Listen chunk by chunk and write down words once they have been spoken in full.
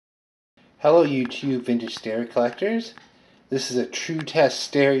Hello YouTube vintage stereo collectors. This is a Trutest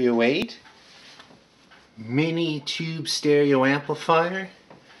Stereo 8 mini tube stereo amplifier.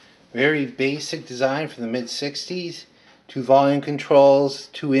 Very basic design for the mid-60s. 2 volume controls,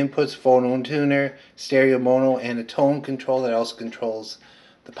 2 inputs, phono tuner, stereo mono, and a tone control that also controls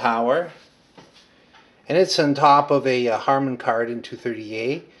the power. And it's on top of a Harman Kardon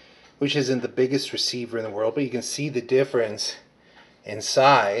 230A, which isn't the biggest receiver in the world, but you can see the difference in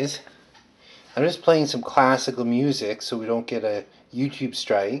size. I'm just playing some classical music so we don't get a YouTube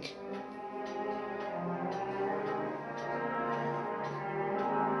strike.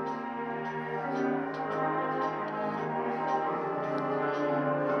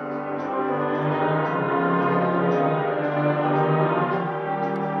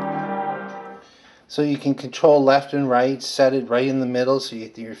 So you can control left and right, set it right in the middle so you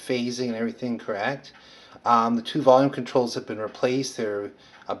get your phasing and everything correct. The 2 volume controls have been replaced. They're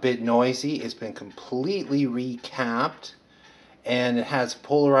a bit noisy. It's been completely recapped, and it has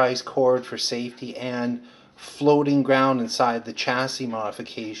polarized cord for safety and floating ground inside the chassis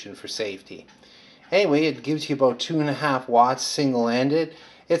modification for safety. Anyway, it gives you about 2.5 watts single-ended.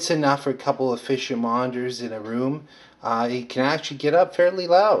 It's enough for a couple of efficient monitors in a room. It can actually get up fairly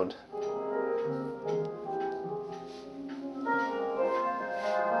loud.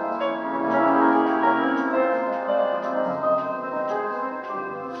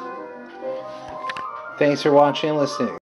 Thanks for watching and listening.